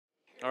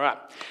All right.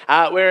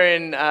 We're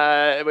in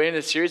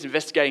a series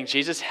investigating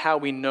Jesus, how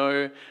we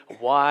know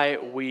why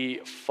we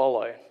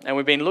follow. And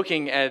we've been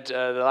looking at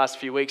the last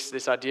few weeks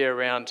this idea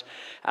around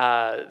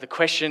the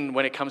question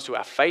when it comes to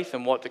our faith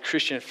and what the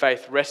Christian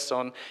faith rests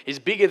on is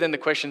bigger than the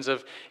questions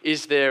of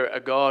is there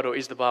a God or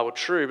is the Bible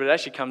true? But it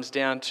actually comes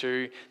down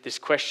to this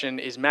question,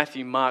 is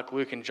Matthew, Mark,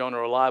 Luke, and John a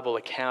reliable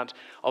account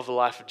of the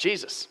life of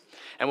Jesus?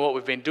 And what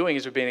we've been doing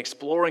is we've been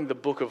exploring the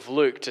book of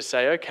Luke to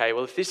say, okay,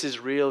 well, if this is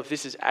real, if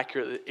this is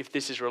accurate, if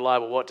this is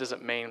reliable, what does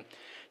it mean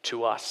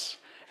to us?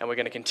 And we're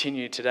going to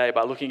continue today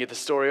by looking at the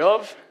story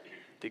of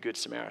the Good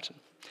Samaritan.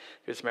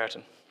 Good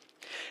Samaritan.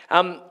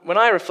 When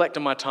I reflect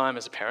on my time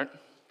as a parent,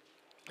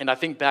 and I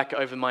think back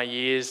over my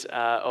years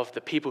of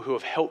the people who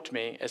have helped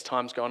me as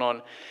time's gone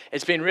on,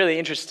 it's been really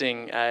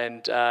interesting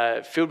and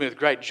filled me with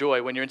great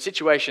joy when you're in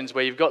situations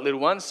where you've got little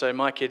ones. So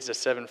my kids are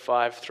 7,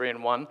 5, 3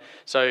 and 1.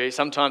 So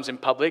sometimes in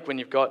public when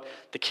you've got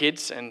the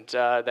kids and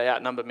they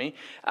outnumber me,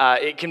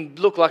 it can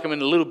look like I'm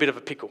in a little bit of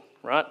a pickle,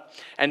 right?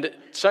 And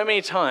so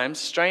many times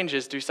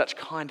strangers do such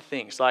kind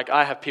things. Like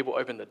I have people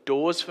open the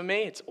doors for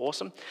me. It's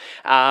awesome.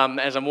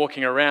 As I'm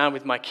walking around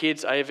with my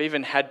kids, I have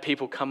even had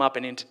people come up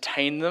and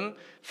entertain them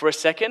for a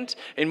second.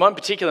 In one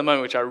particular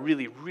moment, which I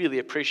really, really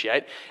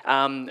appreciate,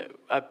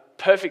 a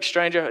perfect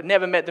stranger, I'd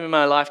never met them in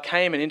my life,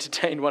 came and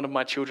entertained one of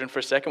my children for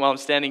a second while I'm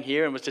standing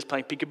here and was just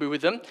playing peekaboo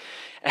with them.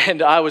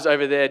 And I was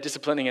over there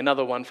disciplining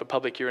another one for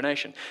public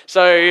urination.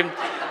 So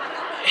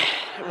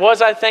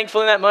was I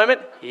thankful in that moment?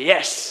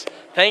 Yes.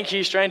 Thank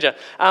you, stranger.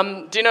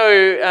 Do you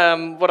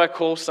know what I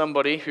call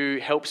somebody who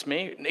helps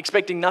me,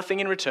 expecting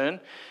nothing in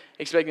return?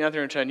 Expecting nothing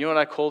in return. You know what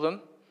I call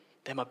them?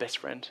 They're my best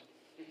friend.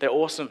 They're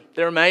awesome.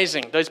 They're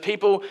amazing. Those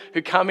people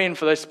who come in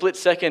for those split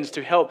seconds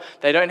to help,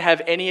 they don't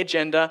have any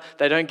agenda.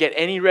 They don't get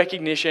any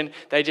recognition.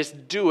 They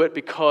just do it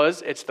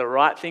because it's the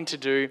right thing to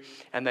do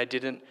and they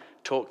didn't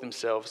talk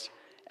themselves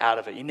out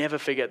of it. You never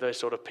forget those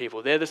sort of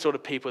people. They're the sort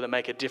of people that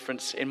make a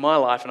difference in my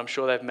life, and I'm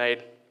sure they've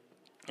made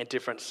a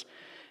difference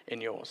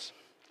in yours.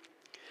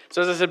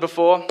 So as I said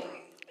before,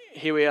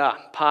 here we are,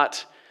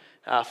 part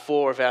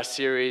 4 of our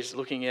series,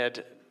 looking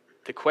at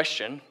the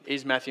question,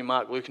 is Matthew,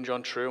 Mark, Luke, and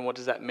John true, and what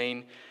does that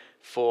mean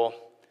for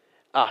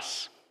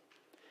us?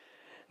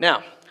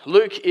 Now,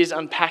 Luke is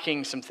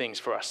unpacking some things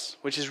for us,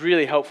 which is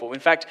really helpful. In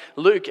fact,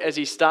 Luke, as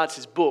he starts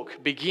his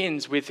book,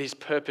 begins with his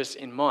purpose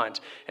in mind.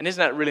 And isn't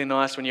that really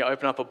nice when you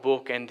open up a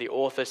book and the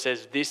author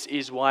says, this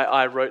is why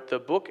I wrote the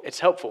book?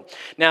 It's helpful.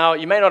 Now,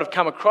 you may not have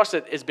come across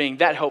it as being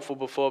that helpful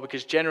before,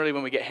 because generally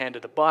when we get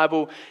handed the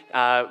Bible,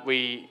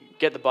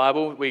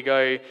 we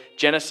go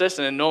Genesis,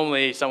 and then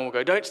normally someone will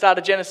go, don't start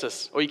at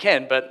Genesis. Or you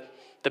can, but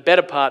the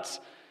better part's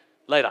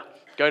later.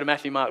 Go to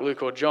Matthew, Mark,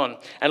 Luke, or John.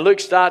 And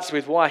Luke starts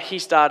with why he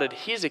started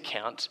his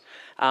account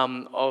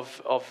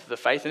of the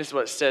faith. And this is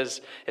what it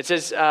says. It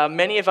says,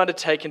 many have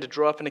undertaken to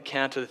draw up an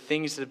account of the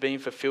things that have been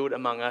fulfilled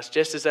among us,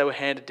 just as they were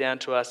handed down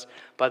to us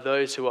by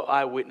those who are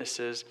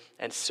eyewitnesses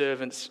and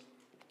servants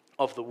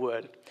of the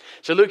word.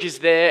 So Luke is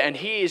there, and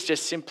he is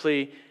just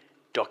simply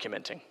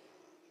documenting.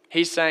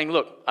 He's saying,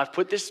 look, I've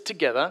put this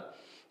together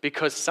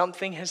because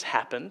something has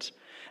happened.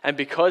 And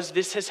because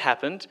this has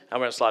happened,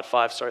 I'm on slide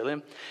 5, sorry,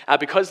 Liam.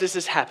 Because this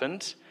has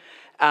happened,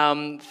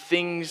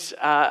 things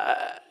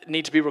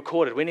need to be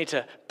recorded. We need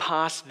to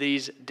pass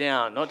these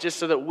down, not just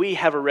so that we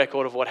have a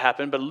record of what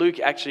happened, but Luke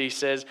actually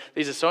says,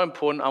 these are so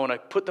important, I want to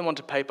put them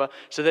onto paper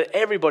so that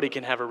everybody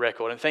can have a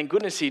record. And thank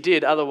goodness he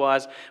did,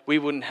 otherwise we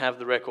wouldn't have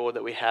the record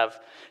that we have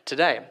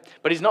today.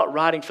 But he's not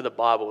writing for the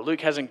Bible.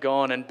 Luke hasn't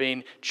gone and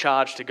been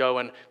charged to go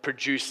and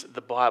produce the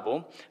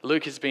Bible.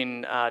 Luke has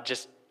been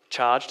just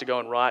charged to go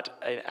and write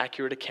an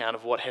accurate account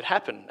of what had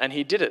happened. And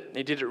he did it.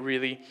 He did it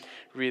really,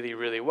 really,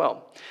 really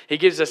well. He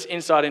gives us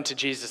insight into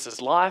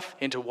Jesus' life,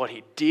 into what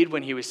he did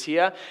when he was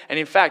here. And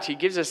in fact, he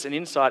gives us an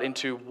insight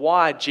into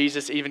why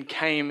Jesus even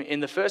came in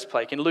the first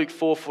place. In Luke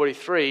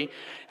 4:43,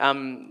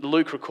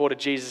 Luke recorded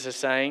Jesus as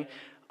saying,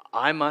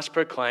 I must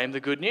proclaim the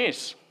good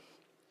news.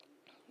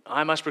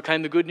 I must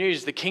proclaim the good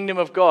news, the kingdom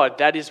of God.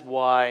 That is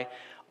why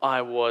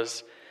I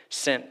was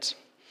sent.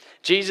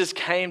 Jesus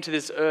came to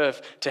this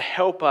earth to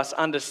help us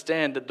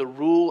understand that the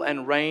rule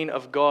and reign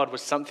of God was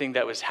something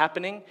that was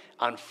happening,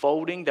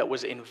 unfolding, that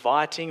was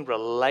inviting,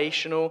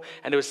 relational,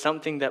 and it was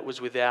something that was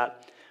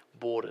without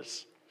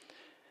borders.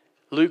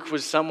 Luke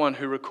was someone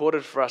who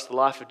recorded for us the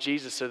life of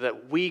Jesus so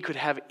that we could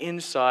have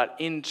insight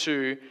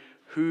into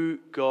who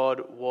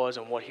God was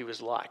and what he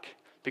was like,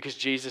 because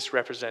Jesus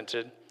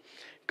represented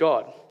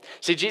God.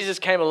 See, Jesus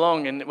came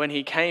along, and when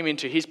he came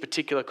into his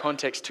particular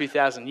context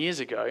 2,000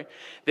 years ago,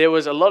 there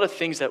was a lot of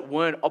things that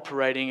weren't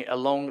operating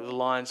along the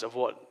lines of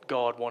what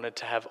God wanted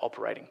to have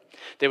operating.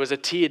 There was a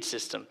tiered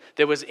system.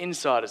 There was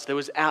insiders. There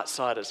was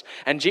outsiders.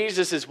 And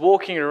Jesus is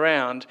walking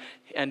around,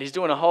 and he's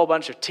doing a whole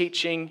bunch of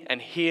teaching and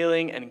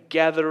healing and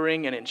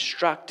gathering and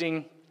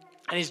instructing.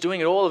 And he's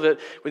doing all of it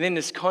within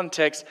this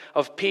context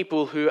of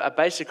people who are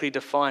basically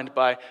defined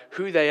by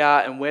who they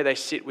are and where they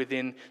sit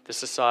within the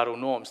societal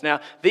norms.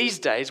 Now, these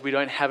days, we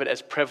don't have it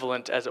as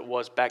prevalent as it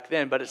was back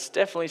then, but it's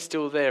definitely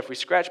still there. If we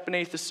scratch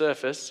beneath the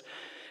surface,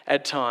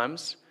 at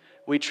times,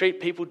 we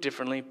treat people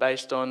differently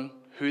based on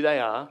who they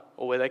are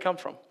or where they come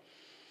from.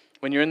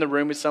 When you're in the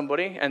room with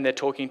somebody and they're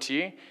talking to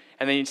you,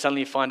 and then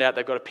suddenly you find out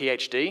they've got a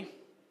PhD,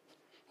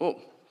 well,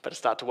 better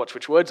start to watch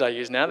which words I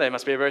use now. They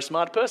must be a very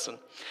smart person.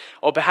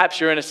 Or perhaps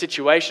you're in a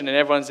situation and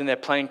everyone's in their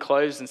plain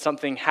clothes and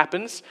something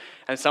happens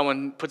and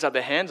someone puts up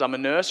their hands, I'm a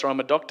nurse or I'm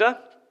a doctor.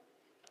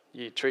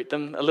 You treat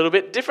them a little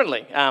bit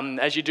differently,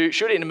 as you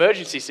should in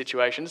emergency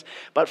situations.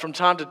 But from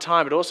time to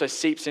time, it also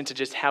seeps into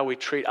just how we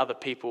treat other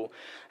people.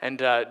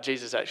 And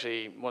Jesus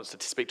actually wants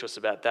to speak to us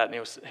about that,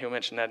 and he'll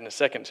mention that in a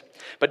second.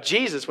 But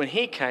Jesus, when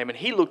he came and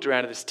he looked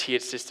around at this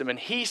tiered system and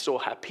he saw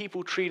how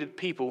people treated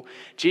people,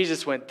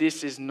 Jesus went,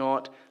 this is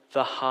not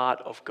the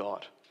heart of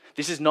God.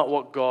 This is not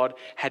what God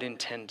had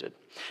intended.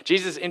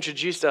 Jesus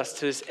introduced us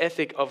to this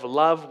ethic of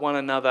love one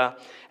another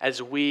as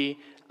we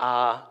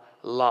are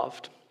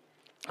loved.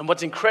 And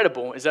what's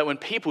incredible is that when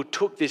people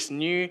took this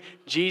new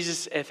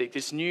Jesus ethic,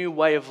 this new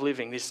way of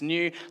living, this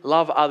new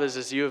love others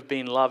as you have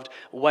been loved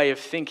way of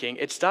thinking,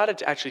 it started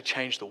to actually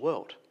change the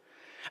world.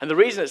 And the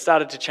reason it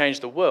started to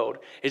change the world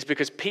is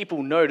because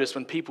people notice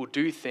when people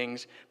do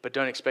things but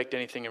don't expect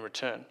anything in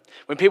return.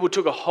 When people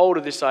took a hold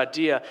of this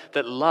idea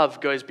that love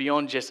goes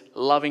beyond just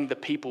loving the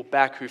people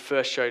back who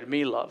first showed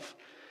me love,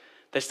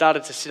 they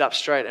started to sit up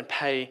straight and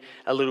pay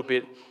a little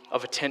bit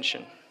of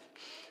attention.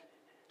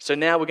 So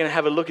now we're going to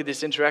have a look at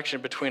this interaction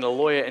between a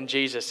lawyer and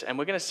Jesus, and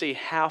we're going to see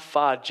how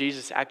far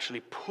Jesus actually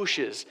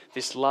pushes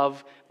this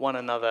love one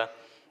another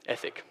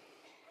ethic.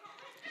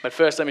 But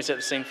first, let me set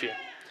the scene for you.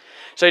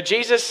 So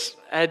Jesus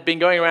had been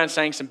going around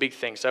saying some big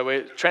things. So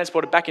we're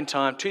transported back in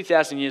time,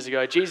 2,000 years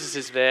ago. Jesus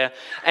is there,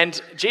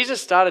 and Jesus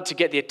started to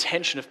get the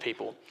attention of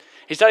people.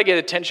 He started to get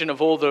the attention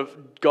of all the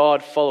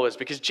God followers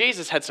because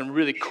Jesus had some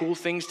really cool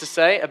things to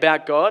say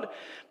about God.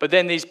 But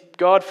then these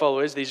God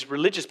followers, these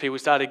religious people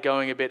started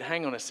going a bit,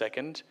 hang on a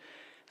second.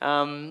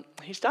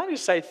 He started to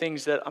say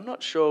things that I'm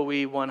not sure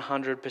we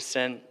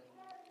 100%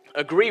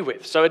 agree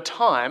with. So at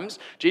times,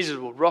 Jesus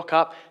would rock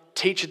up,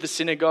 teach at the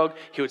synagogue.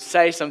 He would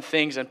say some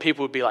things and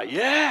people would be like,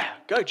 yeah,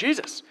 go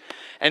Jesus.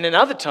 And then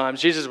other times,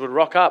 Jesus would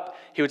rock up,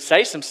 he would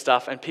say some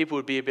stuff and people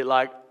would be a bit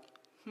like,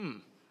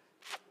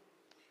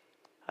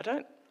 I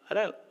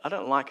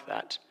don't like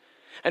that.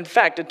 In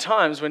fact, at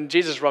times when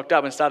Jesus rocked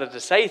up and started to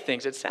say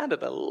things, it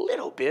sounded a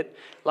little bit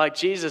like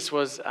Jesus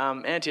was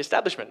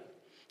anti-establishment.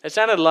 It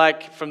sounded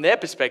like, from their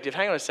perspective,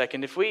 hang on a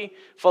second, if we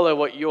follow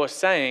what you're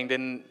saying,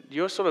 then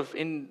you're sort of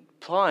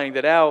implying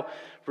that our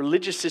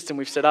religious system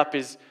we've set up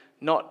is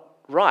not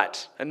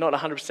right and not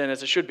 100%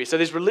 as it should be. So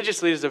these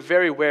religious leaders are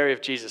very wary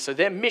of Jesus. So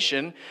their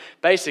mission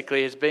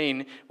basically has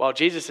been, while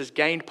Jesus has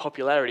gained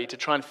popularity, to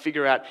try and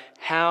figure out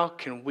how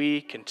can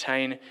we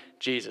contain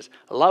Jesus.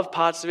 Love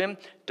parts of him,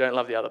 don't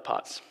love the other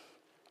parts.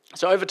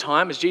 So over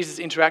time, as Jesus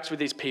interacts with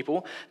these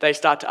people, they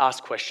start to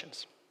ask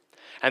questions.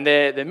 And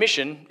their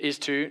mission is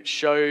to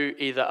show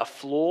either a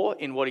flaw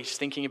in what he's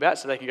thinking about,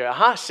 so they can go,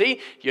 aha, see,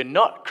 you're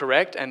not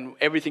correct and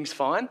everything's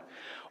fine.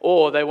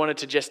 Or they wanted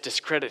to just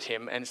discredit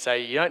him and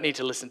say, you don't need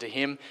to listen to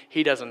him.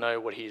 He doesn't know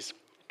what he's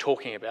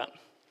talking about.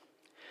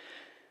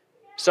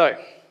 So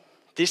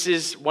this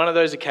is one of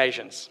those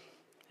occasions.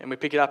 And we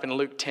pick it up in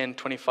Luke 10,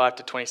 25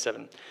 to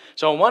 27.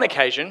 So on one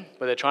occasion,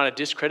 where they're trying to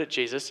discredit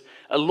Jesus,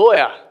 a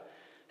lawyer,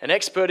 an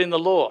expert in the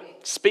law,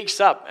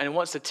 speaks up and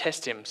wants to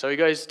test him. So he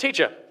goes,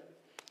 teacher,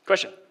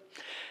 question,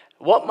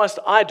 what must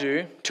I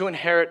do to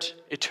inherit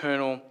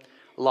eternal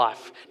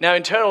life? Now,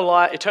 eternal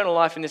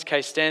life in this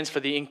case stands for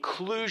the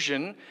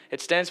inclusion. It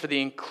stands for the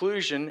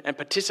inclusion and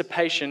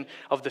participation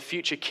of the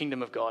future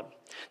kingdom of God.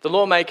 The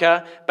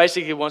lawmaker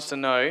basically wants to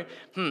know,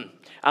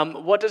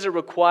 what does it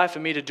require for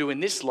me to do in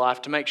this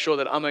life to make sure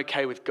that I'm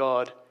okay with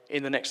God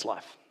in the next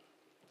life?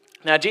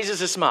 Now,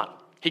 Jesus is smart.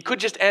 He could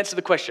just answer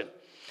the question,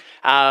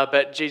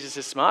 but Jesus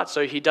is smart,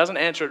 so he doesn't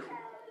answer it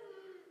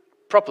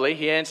properly.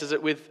 He answers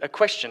it with a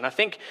question. I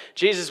think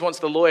Jesus wants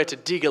the lawyer to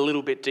dig a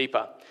little bit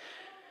deeper.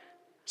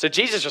 So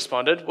Jesus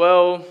responded,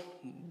 well,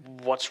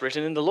 what's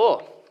written in the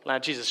law? Now,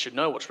 Jesus should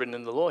know what's written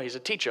in the law. He's a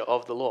teacher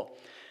of the law.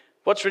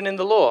 What's written in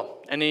the law?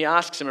 And he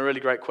asks him a really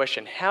great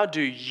question. How do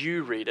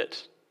you read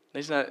it?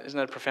 Isn't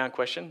that a profound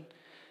question?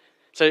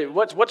 So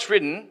what's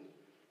written?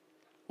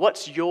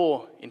 What's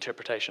your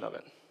interpretation of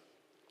it?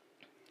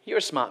 You're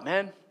a smart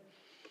man.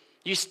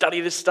 You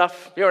study this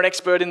stuff. You're an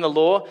expert in the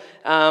law.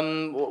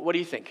 What do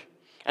you think?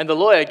 And the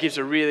lawyer gives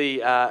a really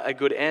a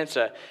good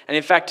answer. And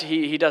in fact,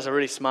 he does a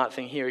really smart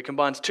thing here. He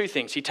combines two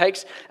things. He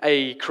takes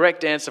a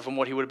correct answer from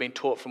what he would have been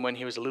taught from when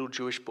he was a little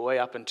Jewish boy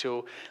up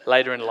until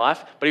later in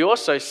life. But he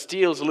also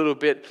steals a little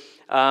bit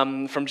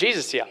from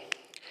Jesus here.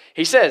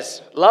 He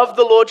says, love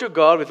the Lord your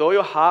God with all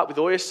your heart, with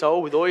all your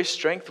soul, with all your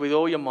strength, with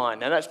all your mind.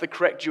 Now that's the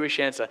correct Jewish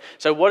answer.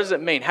 So what does it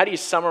mean? How do you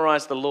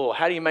summarize the law?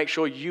 How do you make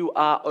sure you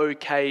are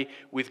okay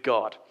with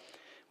God?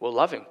 Well,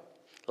 love him.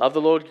 Love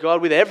the Lord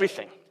God with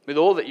everything, with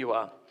all that you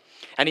are.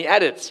 And he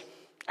added,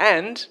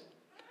 and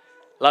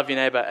love your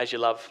neighbour as you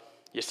love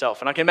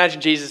yourself. And I can imagine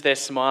Jesus there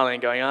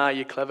smiling, going,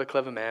 you clever,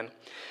 clever man.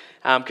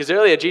 Because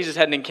earlier Jesus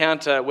had an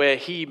encounter where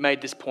he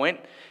made this point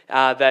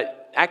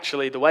that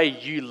actually the way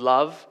you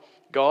love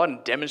God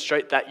and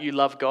demonstrate that you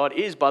love God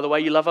is by the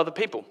way you love other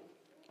people.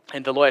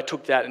 And the lawyer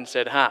took that and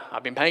said,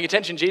 I've been paying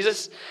attention,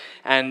 Jesus.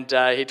 And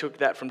he took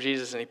that from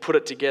Jesus and he put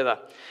it together.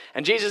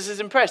 And Jesus is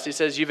impressed. He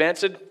says, you've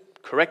answered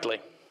correctly.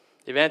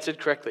 You've answered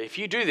correctly. If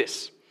you do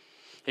this,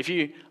 if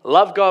you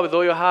love God with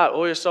all your heart,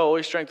 all your soul, all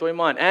your strength, all your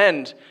mind,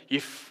 and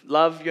you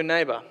love your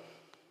neighbor,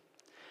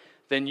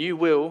 then you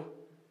will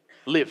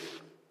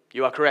live.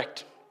 You are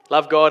correct.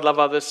 Love God, love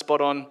others,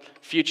 spot on,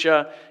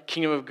 future,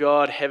 kingdom of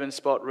God, heaven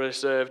spot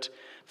reserved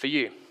for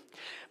you.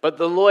 But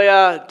the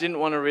lawyer didn't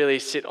want to really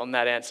sit on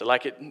that answer.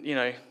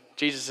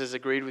 Jesus has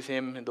agreed with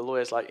him, and the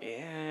lawyer's like,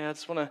 yeah, I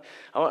just want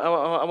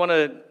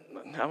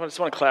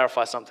to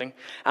clarify something.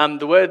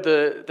 The word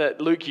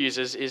that Luke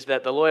uses is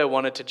that the lawyer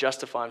wanted to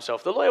justify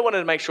himself. The lawyer wanted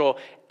to make sure,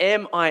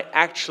 am I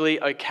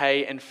actually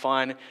okay and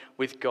fine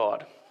with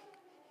God?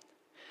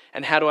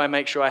 And how do I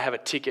make sure I have a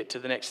ticket to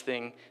the next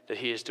thing that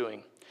he is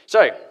doing?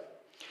 So,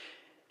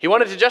 he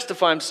wanted to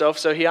justify himself,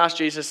 so he asked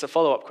Jesus a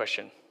follow-up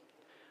question.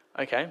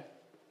 Okay,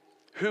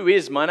 who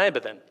is my neighbor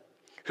then?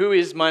 Who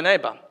is my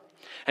neighbor?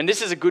 And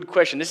this is a good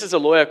question. This is a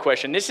lawyer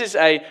question. This is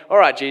all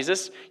right,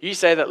 Jesus, you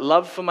say that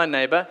love for my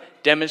neighbor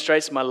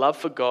demonstrates my love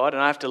for God,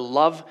 and I have to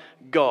love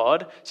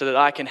God so that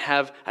I can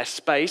have a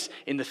space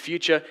in the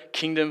future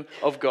kingdom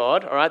of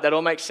God. All right, that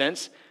all makes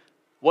sense.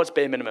 What's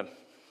bare minimum?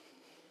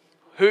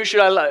 Who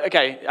should I love?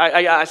 Okay,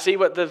 I see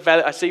what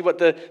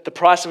the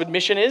price of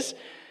admission is.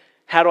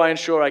 How do I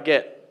ensure I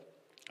get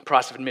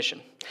price of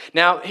admission?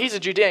 Now, he's a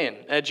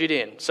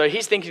Judean. So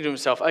he's thinking to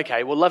himself,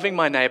 okay, well, loving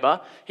my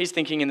neighbor, he's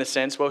thinking in the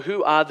sense, well,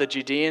 who are the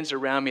Judeans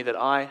around me that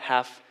I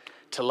have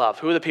to love?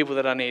 Who are the people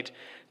that I need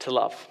to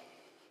love?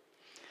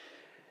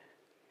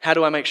 How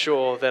do I make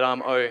sure that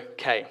I'm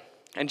okay?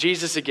 And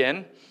Jesus,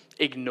 again,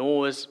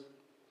 ignores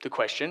the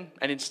question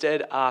and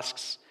instead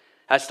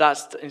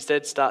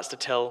starts to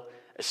tell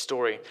a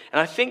story.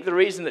 And I think the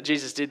reason that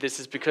Jesus did this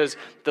is because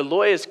the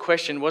lawyer's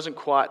question wasn't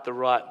quite the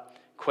right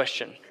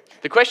question.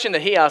 The question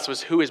that he asked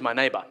was, who is my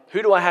neighbor?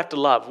 Who do I have to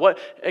love?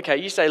 Okay,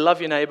 you say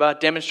love your neighbor,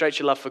 demonstrate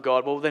your love for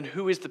God. Well, then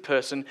who is the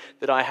person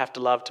that I have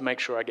to love to make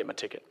sure I get my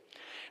ticket?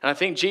 And I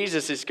think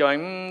Jesus is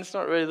going, it's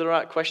not really the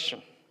right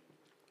question.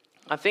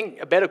 I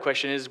think a better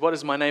question is, what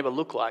does my neighbor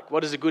look like?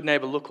 What does a good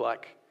neighbor look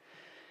like?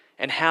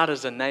 And how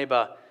does a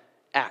neighbor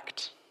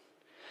act?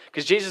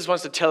 Because Jesus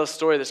wants to tell a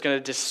story that's going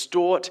to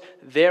distort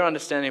their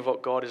understanding of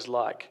what God is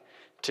like,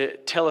 to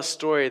tell a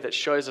story that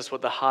shows us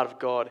what the heart of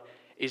God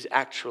is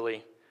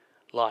actually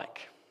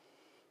like.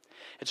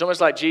 It's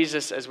almost like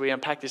Jesus, as we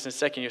unpack this in a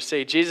second, you'll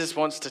see, Jesus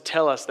wants to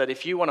tell us that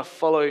if you want to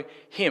follow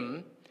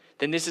him,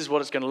 then this is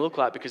what it's going to look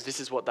like, because this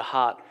is what the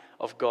heart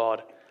of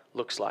God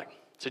looks like.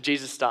 So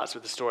Jesus starts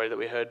with the story that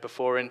we heard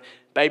before in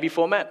child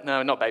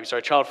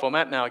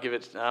format. Now I'll give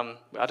it, I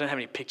don't have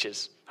any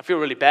pictures. I feel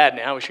really bad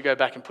now. We should go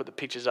back and put the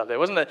pictures up there.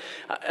 Wasn't it,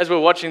 as we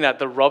were watching that,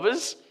 the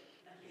robbers?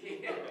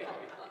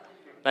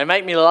 They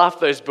make me laugh,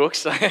 those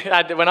books.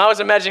 When I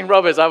was imagining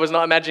robbers, I was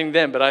not imagining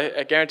them, but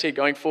I guarantee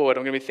going forward,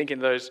 I'm going to be thinking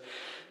those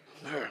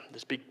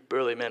big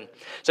burly men.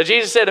 So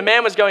Jesus said, a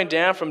man was going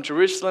down from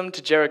Jerusalem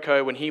to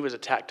Jericho when he was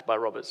attacked by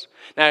robbers.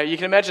 Now, you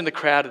can imagine the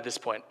crowd at this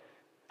point.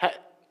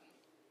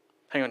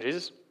 Hang on,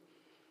 Jesus.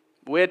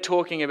 We're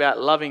talking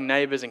about loving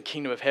neighbors and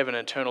kingdom of heaven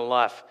and eternal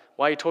life.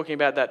 Why are you talking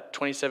about that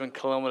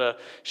 27-kilometer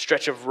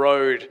stretch of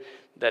road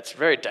that's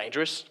very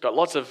dangerous? Got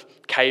lots of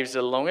caves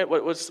along it.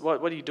 What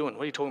are you doing?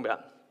 What are you talking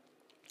about?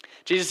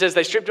 Jesus says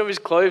they stripped him of his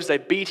clothes, they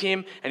beat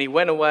him, and they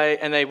went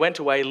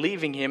away,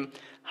 leaving him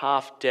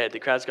half dead. The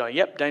crowd's going,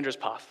 yep, dangerous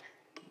path.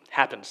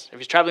 Happens. If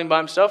he's traveling by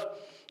himself,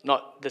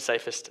 not the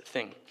safest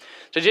thing.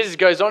 So Jesus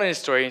goes on in his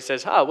story and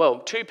says,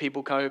 two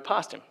people come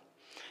past him.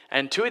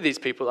 And two of these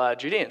people are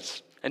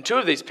Judeans. And two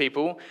of these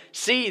people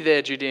see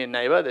their Judean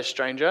neighbor, their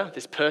stranger,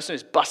 this person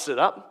is busted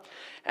up,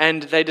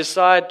 and they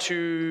decide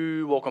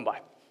to walk on by.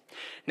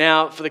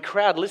 Now, for the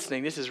crowd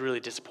listening, this is really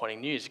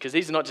disappointing news, because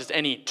these are not just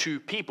any two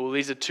people.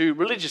 These are two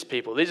religious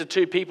people. These are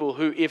two people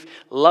who, if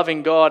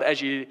loving God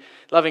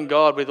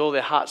with all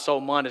their heart, soul,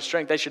 mind, and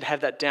strength, they should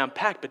have that down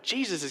packed. But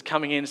Jesus is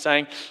coming in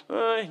saying,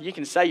 you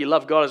can say you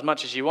love God as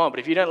much as you want,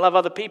 but if you don't love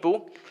other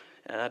people,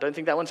 I don't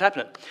think that one's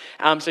happening.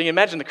 So you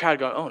imagine the crowd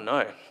going, oh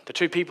no, the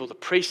two people, the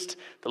priest,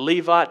 the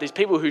Levite, these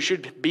people who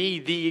should be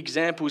the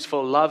examples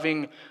for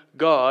loving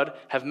God,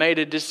 have made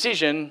a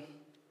decision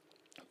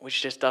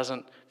which just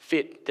doesn't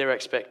fit their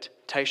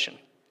expectation.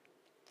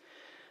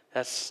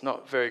 That's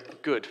not very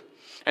good.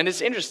 And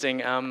it's interesting,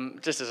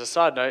 just as a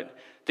side note,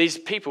 these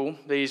people,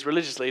 these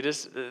religious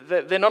leaders,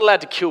 they're not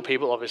allowed to kill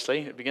people,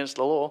 obviously, against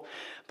the law,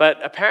 but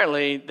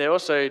apparently they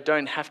also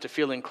don't have to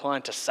feel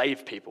inclined to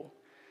save people.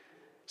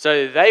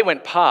 So they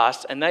went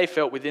past and they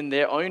felt within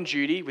their own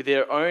duty,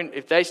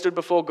 if they stood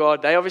before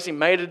God, they obviously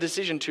made a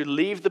decision to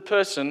leave the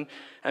person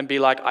and be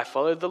like, I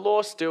followed the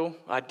law still.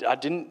 I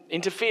didn't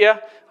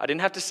interfere. I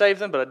didn't have to save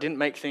them, but I didn't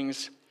make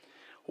things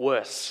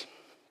worse.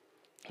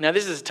 Now,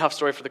 this is a tough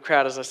story for the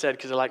crowd, as I said,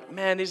 because they're like,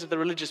 man, these are the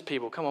religious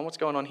people. Come on, what's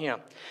going on here?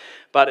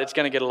 But it's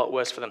going to get a lot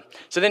worse for them.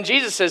 So then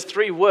Jesus says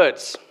three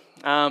words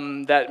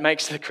that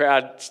makes the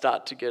crowd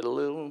start to get a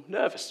little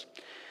nervous.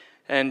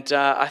 And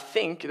I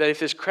think that if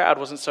this crowd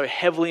wasn't so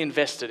heavily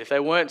invested, if they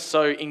weren't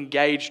so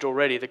engaged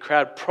already, the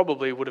crowd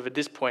probably would have at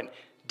this point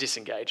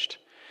disengaged.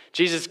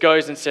 Jesus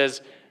goes and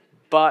says,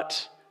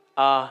 but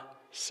a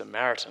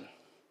Samaritan.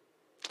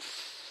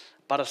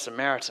 But a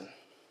Samaritan.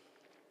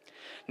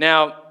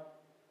 Now,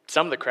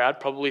 some of the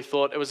crowd probably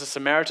thought it was a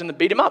Samaritan that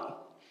beat him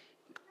up.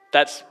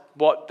 That's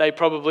what they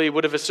probably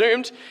would have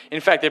assumed. In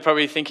fact, they're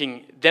probably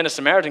thinking, then a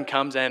Samaritan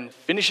comes and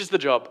finishes the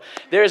job.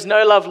 There is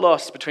no love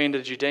lost between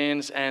the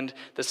Judeans and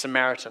the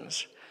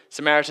Samaritans.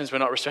 Samaritans were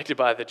not respected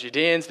by the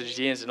Judeans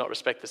did not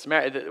respect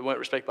weren't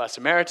respected by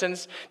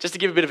Samaritans. Just to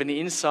give a bit of an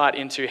insight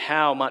into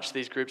how much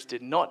these groups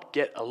did not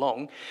get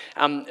along,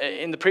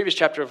 in the previous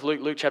chapter of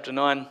Luke chapter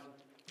 9,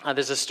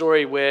 there's a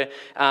story where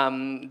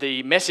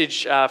the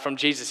message from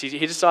Jesus, he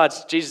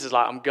decides, Jesus is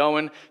like, I'm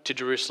going to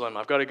Jerusalem.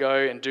 I've got to go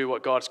and do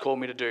what God's called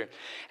me to do.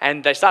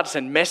 And they start to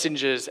send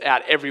messengers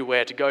out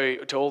everywhere to go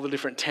to all the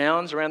different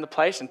towns around the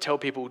place and tell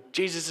people,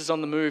 Jesus is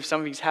on the move,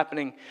 something's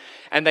happening.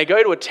 And they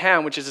go to a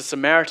town which is a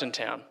Samaritan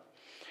town.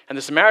 And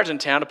the Samaritan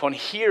town, upon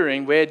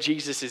hearing where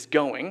Jesus is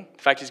going, in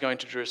fact, he's going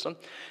to Jerusalem,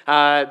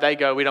 they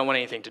go, we don't want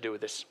anything to do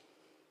with this.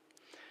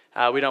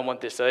 We don't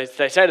want this. So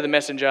they say to the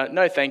messenger,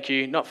 no, thank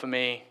you, not for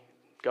me.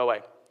 Go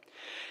away.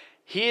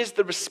 Here's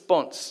the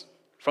response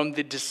from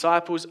the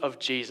disciples of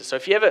Jesus. So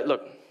if you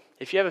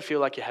ever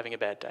feel like you're having a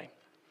bad day,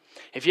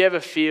 if you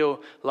ever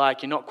feel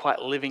like you're not quite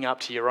living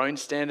up to your own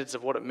standards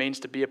of what it means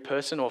to be a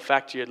person, or in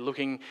fact you're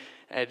looking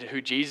at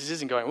who Jesus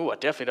is and going, I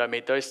definitely don't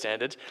meet those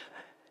standards,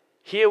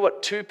 hear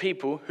what two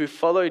people who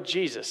followed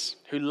Jesus,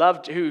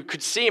 who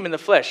could see him in the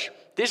flesh,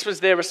 this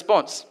was their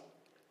response.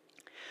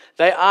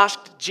 They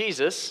asked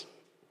Jesus,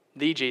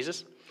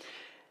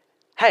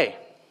 hey,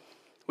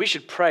 we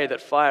should pray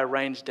that fire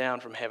rains down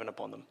from heaven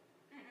upon them.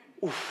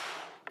 Oof.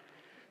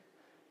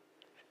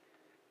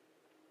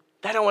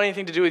 They don't want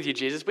anything to do with you,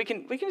 Jesus. We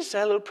can just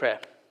say a little prayer.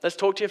 Let's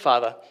talk to your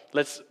Father.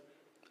 Let's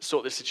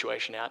sort this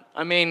situation out.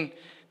 I mean,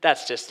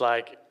 that's just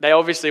like, they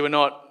obviously were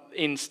not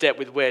in step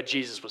with where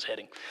Jesus was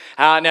heading.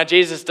 Now,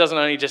 Jesus doesn't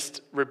only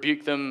just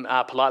rebuke them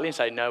politely and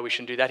say, no, we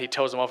shouldn't do that. He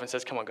tells them off and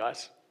says, come on,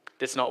 guys.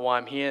 That's not why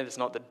I'm here. That's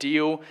not the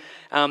deal.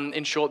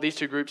 In short, these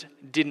two groups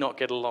did not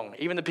get along.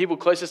 Even the people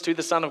closest to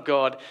the Son of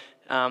God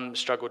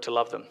struggled to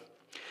love them.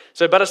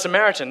 So, but a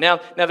Samaritan. Now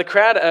the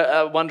crowd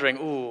are wondering,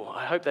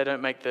 I hope they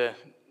don't make the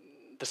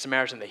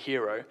Samaritan the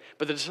hero.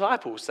 But the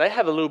disciples, they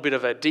have a little bit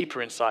of a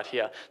deeper insight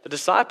here. The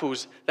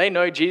disciples, they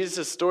know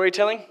Jesus'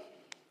 storytelling.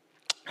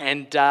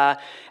 And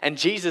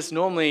Jesus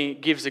normally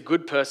gives a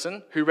good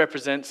person who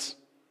represents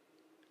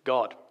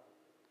God.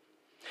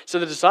 So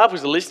the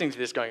disciples are listening to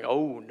this going,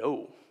 oh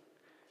no.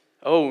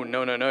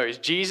 Is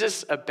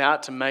Jesus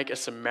about to make a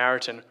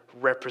Samaritan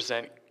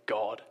represent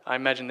God? I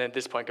imagine them at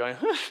this point going,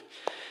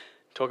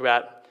 talk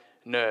about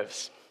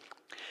nerves.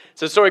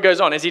 So the story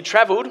goes on. As he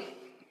traveled,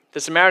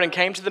 the Samaritan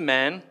came to the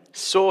man,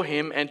 saw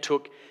him, and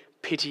took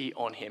pity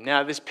on him.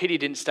 Now, this pity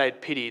didn't stay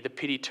at pity. The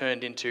pity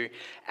turned into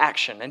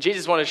action. And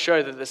Jesus wanted to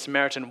show that the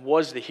Samaritan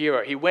was the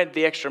hero. He went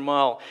the extra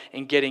mile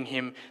in getting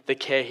him the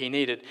care he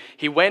needed.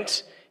 He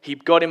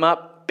got him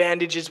up,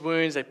 bandaged his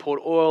wounds, they poured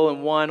oil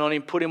and wine on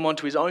him, put him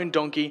onto his own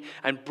donkey,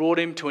 and brought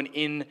him to an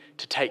inn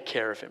to take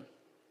care of him.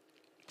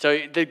 So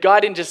the guy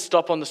didn't just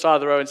stop on the side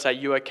of the road and say,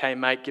 you okay,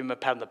 mate, give him a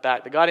pat on the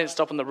back. The guy didn't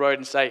stop on the road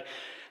and say,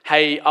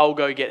 hey, I'll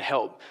go get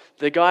help.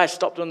 The guy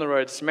stopped on the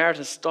road, the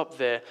Samaritan stopped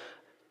there,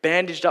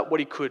 bandaged up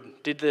what he could,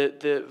 did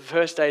the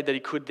first aid that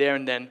he could there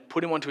and then,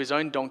 put him onto his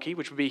own donkey,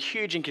 which would be a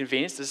huge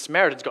inconvenience. The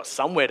Samaritan's got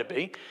somewhere to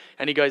be,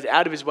 and he goes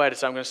out of his way to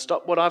say, I'm going to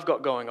stop what I've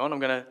got going on, I'm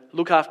going to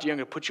look after you, I'm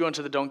going to put you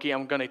onto the donkey,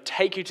 I'm going to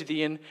take you to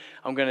the inn,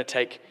 I'm going to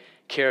take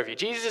care of you.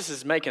 Jesus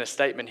is making a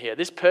statement here.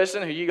 This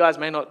person, who you guys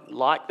may not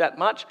like that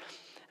much,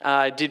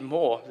 did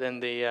more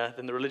than the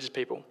religious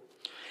people.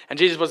 And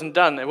Jesus wasn't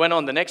done. It went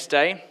on the next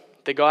day.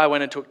 The guy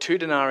went and took 2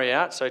 denarii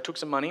out, so he took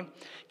some money,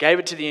 gave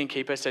it to the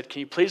innkeeper, said, can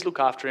you please look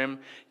after him?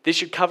 This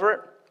should cover it,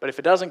 but if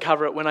it doesn't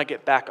cover it, when I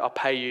get back, I'll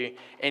pay you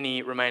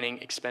any remaining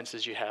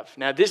expenses you have.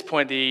 Now, at this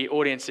point, the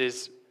audience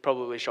is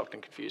probably shocked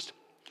and confused.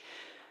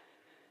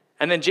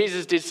 And then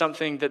Jesus did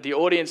something that the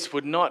audience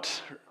would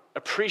not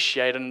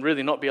appreciate and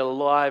really not be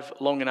alive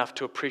long enough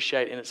to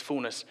appreciate in its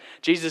fullness.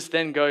 Jesus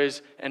then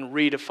goes and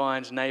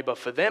redefines neighbor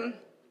for them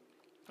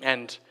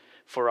and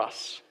for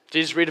us.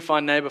 Jesus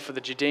redefined neighbor for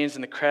the Judeans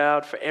in the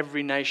crowd, for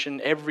every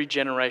nation, every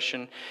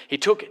generation. He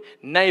took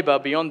neighbor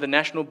beyond the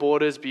national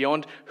borders,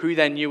 beyond who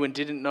they knew and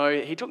didn't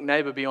know. He took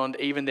neighbor beyond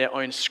even their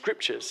own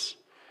scriptures.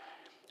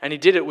 And he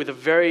did it with a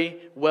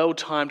very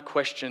well-timed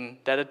question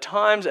that at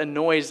times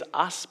annoys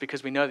us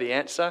because we know the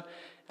answer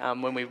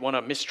when we want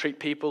to mistreat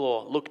people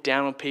or look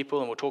down on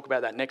people, and we'll talk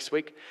about that next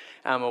week,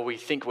 or we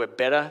think we're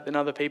better than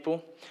other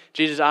people.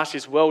 Jesus asked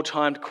this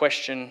well-timed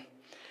question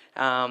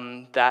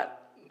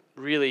that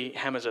really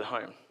hammers it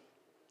home.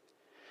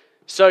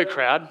 So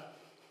crowd,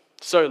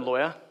 so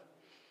lawyer,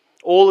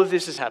 all of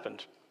this has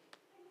happened.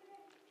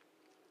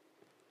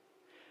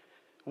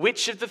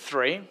 Which of the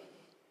three,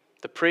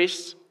 the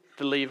priest,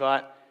 the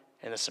Levite,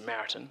 and the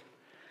Samaritan,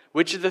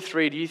 which of the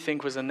three do you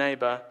think was a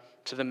neighbor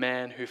to the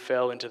man who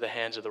fell into the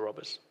hands of the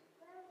robbers?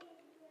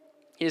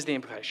 Here's the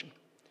implication.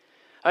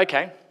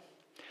 Okay,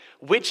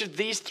 which of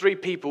these three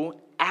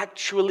people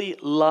actually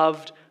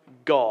loved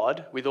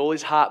God with all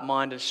his heart,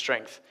 mind, and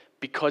strength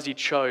because he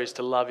chose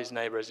to love his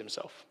neighbor as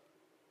himself?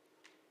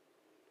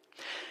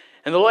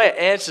 And the lawyer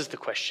answers the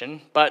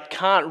question, but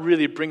can't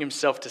really bring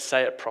himself to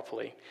say it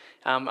properly.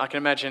 I can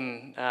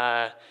imagine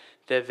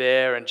they're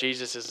there and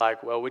Jesus is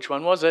like, well, which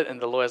one was it?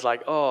 And the lawyer's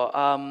like,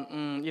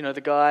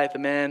 the guy, the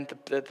man,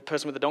 the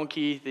person with the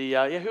donkey,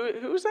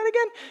 who was that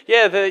again?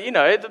 Yeah,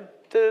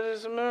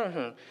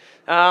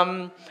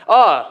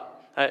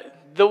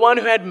 the one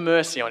who had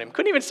mercy on him.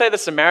 Couldn't even say the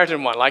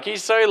Samaritan one. Like,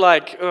 he's so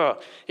like,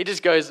 he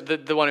just goes,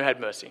 the one who had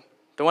mercy.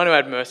 The one who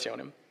had mercy on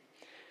him.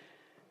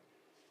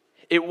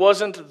 It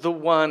wasn't the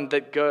one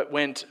that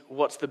went,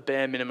 what's the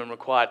bare minimum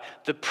required?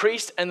 The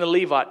priest and the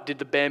Levite did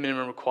the bare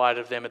minimum required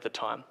of them at the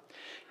time.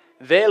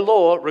 Their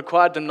law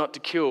required them not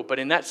to kill, but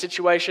in that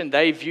situation,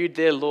 they viewed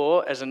their law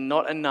as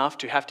not enough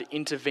to have to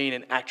intervene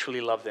and actually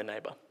love their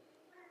neighbor.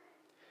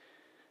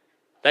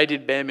 They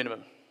did bare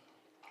minimum.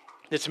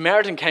 The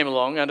Samaritan came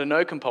along under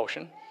no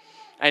compulsion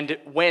and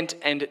went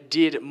and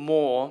did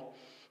more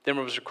than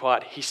what was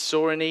required. He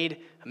saw a need,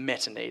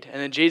 met a need. And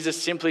then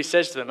Jesus simply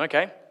says to them,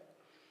 okay,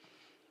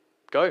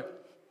 go.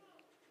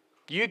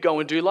 You go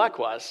and do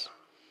likewise.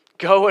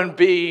 Go and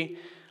be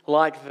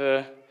like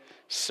the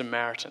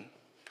Samaritan.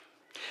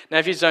 Now,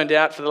 if you zoned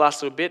out for the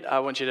last little bit, I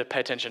want you to pay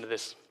attention to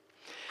this.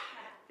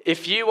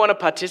 If you want to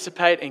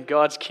participate in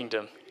God's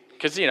kingdom,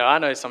 because, I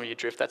know some of you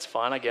drift, that's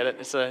fine, I get it,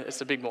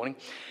 it's a big morning.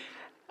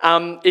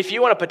 If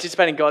you want to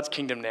participate in God's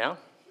kingdom now,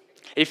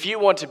 if you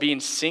want to be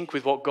in sync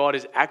with what God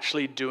is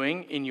actually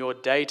doing in your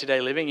day-to-day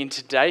living, in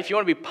today, if you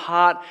want to be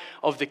part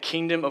of the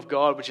kingdom of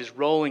God, which is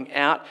rolling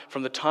out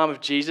from the time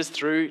of Jesus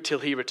through till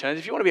he returns,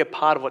 if you want to be a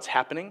part of what's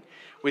happening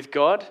with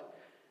God,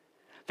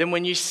 then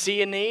when you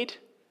see a need,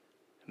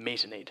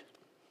 meet a need.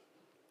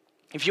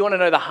 If you want to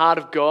know the heart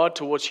of God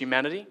towards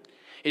humanity,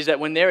 is that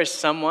when there is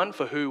someone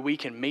for who we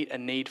can meet a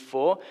need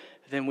for,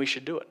 then we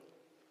should do it.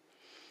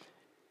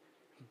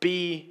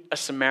 Be a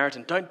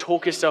Samaritan. Don't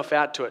talk yourself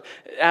out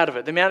of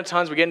it. The amount of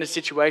times we get into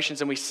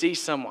situations and we see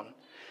someone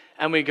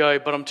and we go,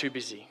 but I'm too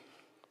busy.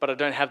 But I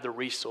don't have the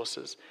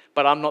resources.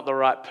 But I'm not the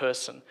right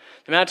person.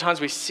 The amount of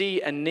times we see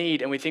a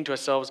need and we think to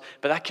ourselves,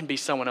 but that can be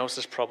someone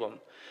else's problem.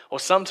 Or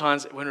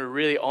sometimes when we're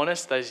really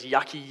honest, those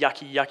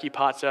yucky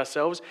parts of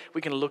ourselves, we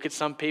can look at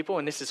some people,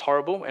 and this is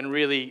horrible, and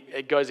really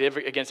it goes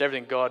against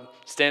everything God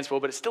stands for,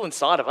 but it's still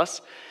inside of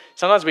us.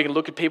 Sometimes we can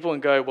look at people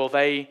and go, well,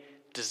 they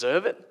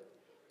deserve it.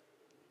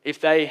 If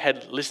they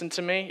had listened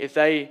to me, if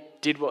they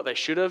did what they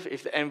should have,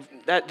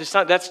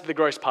 that's the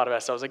gross part of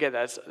ourselves. I get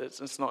that,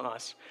 it's not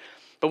nice.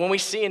 But when we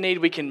see a need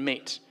we can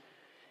meet,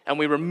 and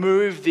we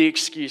remove the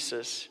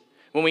excuses,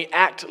 when we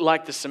act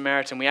like the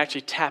Samaritan, we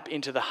actually tap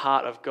into the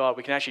heart of God.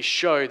 We can actually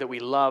show that we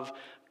love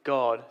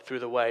God through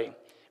the way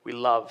we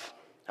love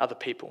other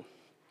people.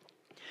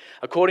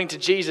 According to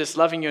Jesus,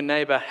 loving your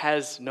neighbor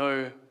has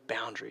no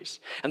boundaries.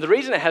 And the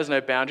reason it has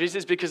no boundaries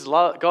is because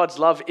God's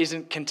love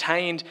isn't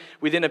contained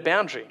within a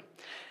boundary.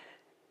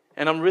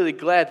 And I'm really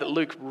glad that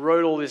Luke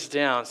wrote all this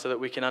down so that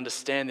we can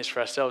understand this for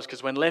ourselves,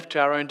 because when left to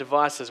our own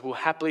devices, we'll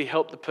happily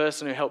help the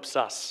person who helps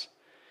us.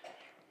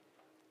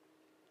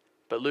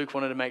 But Luke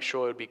wanted to make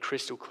sure it would be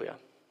crystal clear.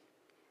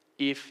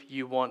 If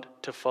you want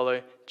to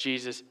follow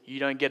Jesus, you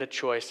don't get a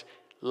choice.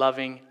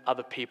 Loving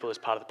other people is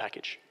part of the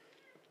package.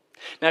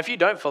 Now, if you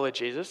don't follow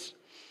Jesus,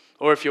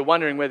 or if you're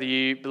wondering whether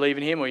you believe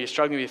in him or you're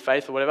struggling with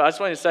faith or whatever, I just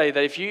want to say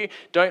that if you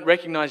don't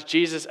recognize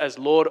Jesus as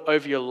Lord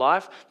over your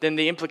life, then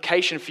the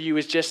implication for you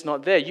is just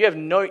not there. You're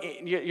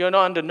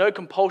not under no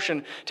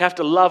compulsion to have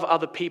to love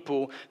other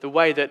people the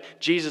way that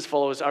Jesus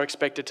followers are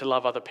expected to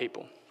love other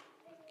people.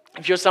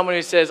 If you're someone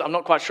who says, I'm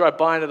not quite sure I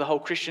buy into the whole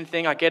Christian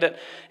thing, I get it.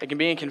 It can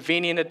be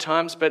inconvenient at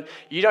times, but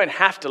you don't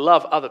have to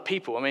love other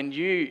people. I mean,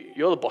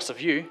 you're the boss of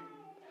you.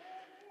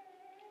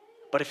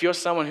 But if you're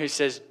someone who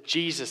says,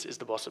 Jesus is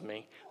the boss of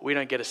me, we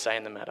don't get a say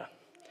in the matter.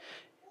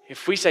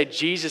 If we say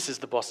Jesus is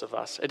the boss of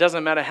us, it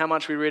doesn't matter how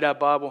much we read our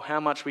Bible, how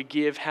much we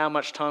give, how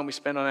much time we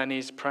spend on our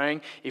knees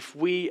praying. If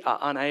we are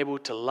unable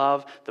to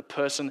love the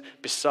person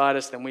beside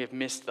us, then we have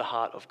missed the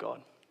heart of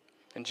God.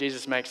 And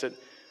Jesus makes it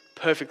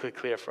perfectly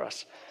clear for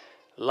us.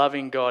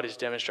 Loving God is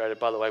demonstrated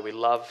by the way we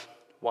love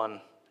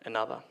one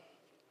another.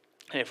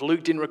 And if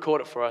Luke didn't record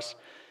it for us,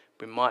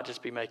 we might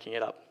just be making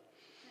it up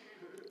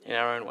in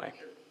our own way.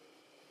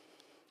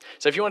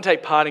 So if you want to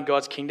take part in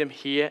God's kingdom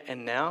here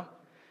and now,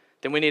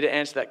 then we need to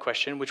answer that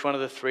question. Which one of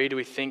the three do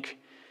we think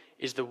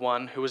is the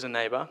one who is a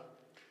neighbor?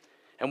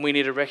 And we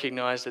need to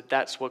recognize that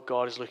that's what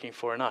God is looking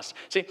for in us.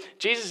 See,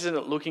 Jesus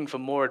isn't looking for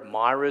more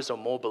admirers or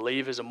more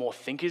believers or more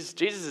thinkers.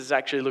 Jesus is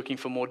actually looking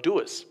for more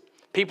doers.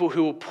 People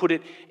who will put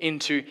it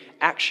into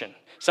action.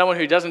 Someone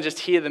who doesn't just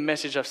hear the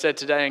message I've said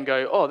today and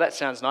go, oh, that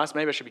sounds nice,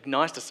 maybe I should be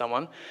nice to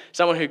someone.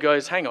 Someone who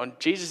goes, hang on,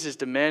 Jesus is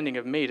demanding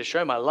of me to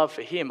show my love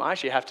for him. I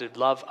actually have to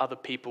love other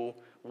people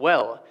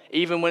well,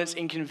 even when it's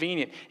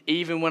inconvenient,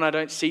 even when I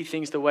don't see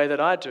things the way that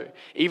I do,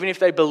 even if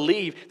they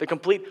believe the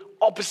complete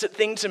opposite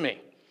thing to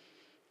me.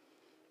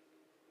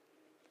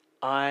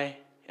 I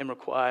am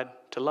required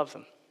to love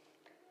them.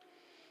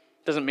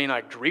 Doesn't mean I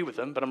agree with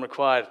them, but I'm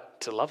required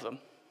to love them.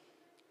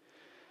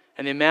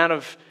 And the amount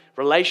of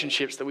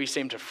relationships that we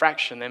seem to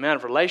fraction, the amount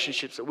of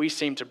relationships that we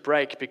seem to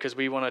break because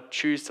we want to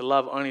choose to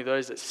love only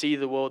those that see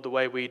the world the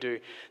way we do,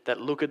 that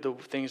look at the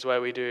things the way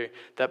we do,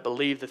 that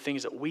believe the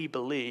things that we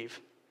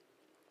believe,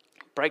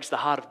 breaks the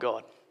heart of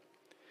God.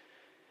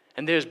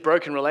 And there's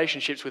broken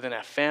relationships within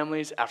our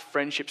families, our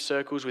friendship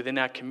circles, within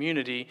our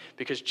community,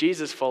 because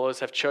Jesus followers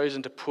have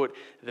chosen to put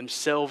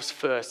themselves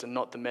first and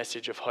not the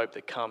message of hope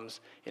that comes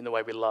in the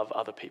way we love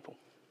other people.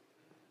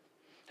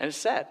 And it's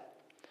sad.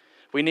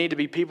 We need to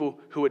be people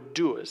who are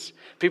doers,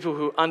 people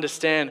who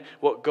understand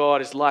what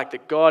God is like,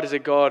 that God is a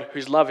God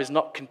whose love is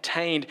not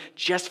contained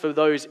just for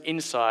those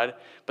inside,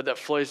 but that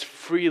flows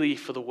freely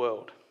for the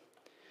world.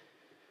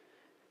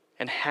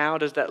 And how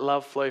does that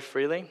love flow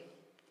freely?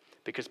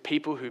 Because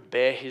people who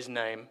bear his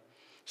name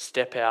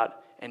step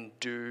out and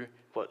do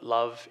what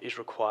love is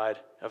required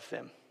of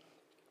them.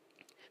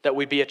 That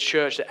we be a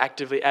church that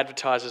actively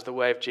advertises the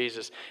way of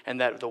Jesus, and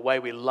that the way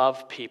we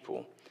love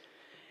people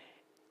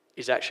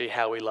is actually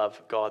how we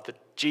love God. The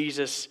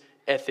Jesus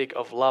ethic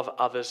of love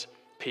others,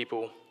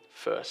 people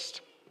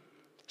first.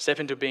 Step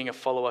into being a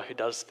follower who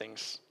does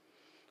things.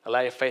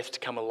 Allow your faith to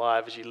come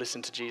alive as you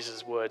listen to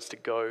Jesus' words to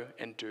go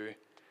and do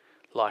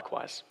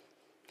likewise.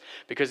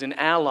 Because in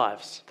our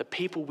lives, the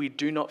people we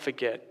do not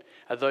forget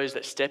are those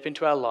that step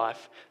into our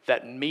life,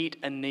 that meet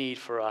a need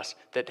for us,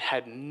 that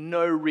had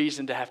no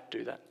reason to have to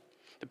do that.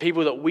 The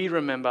people that we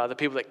remember are the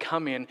people that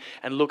come in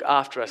and look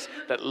after us,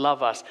 that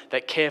love us,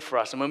 that care for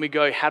us. And when we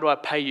go, how do I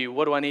pay you?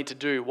 What do I need to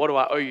do? What do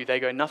I owe you? They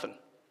go, nothing.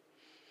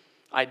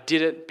 I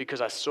did it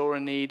because I saw a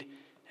need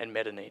and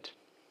met a need.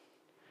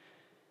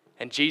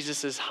 And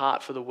Jesus'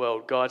 heart for the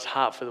world, God's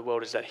heart for the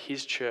world, is that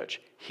his church,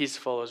 his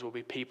followers will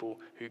be people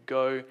who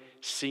go,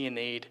 see a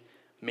need,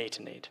 meet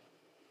a need.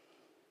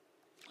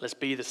 Let's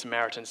be the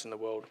Samaritans in the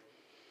world.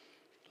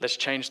 Let's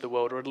change the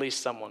world, or at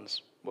least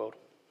someone's world.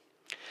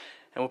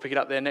 And we'll pick it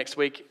up there next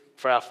week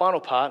for our final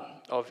part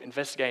of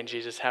investigating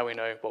Jesus, how we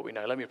know what we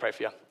know. Let me pray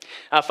for you.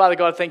 Father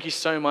God, thank you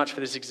so much for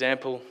this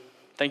example.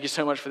 Thank you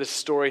so much for this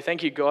story.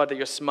 Thank you, God, that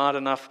you're smart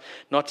enough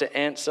not to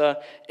answer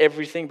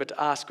everything, but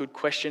to ask good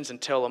questions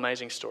and tell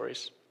amazing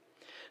stories.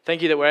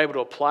 Thank you that we're able to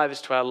apply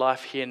this to our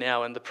life here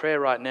now. And the prayer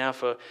right now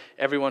for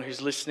everyone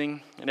who's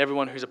listening and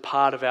everyone who's a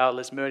part of our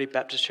Les Moody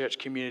Baptist Church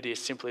community is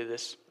simply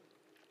this.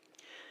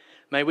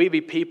 May we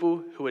be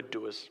people who are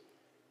doers.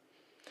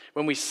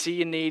 When we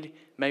see a need,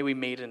 may we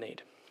meet a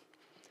need.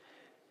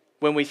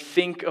 When we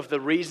think of the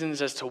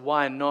reasons as to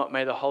why not,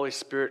 may the Holy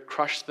Spirit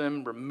crush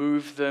them,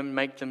 remove them,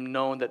 make them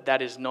known that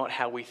that is not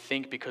how we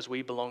think because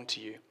we belong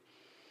to you.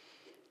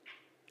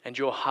 And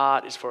your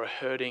heart is for a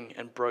hurting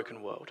and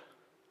broken world.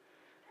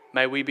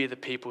 May we be the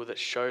people that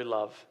show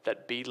love,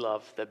 that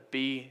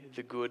be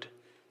the good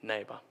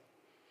neighbor.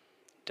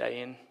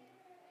 Day in,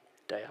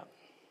 day out.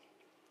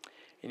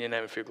 In your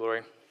name and for your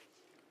glory.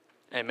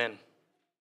 Amen.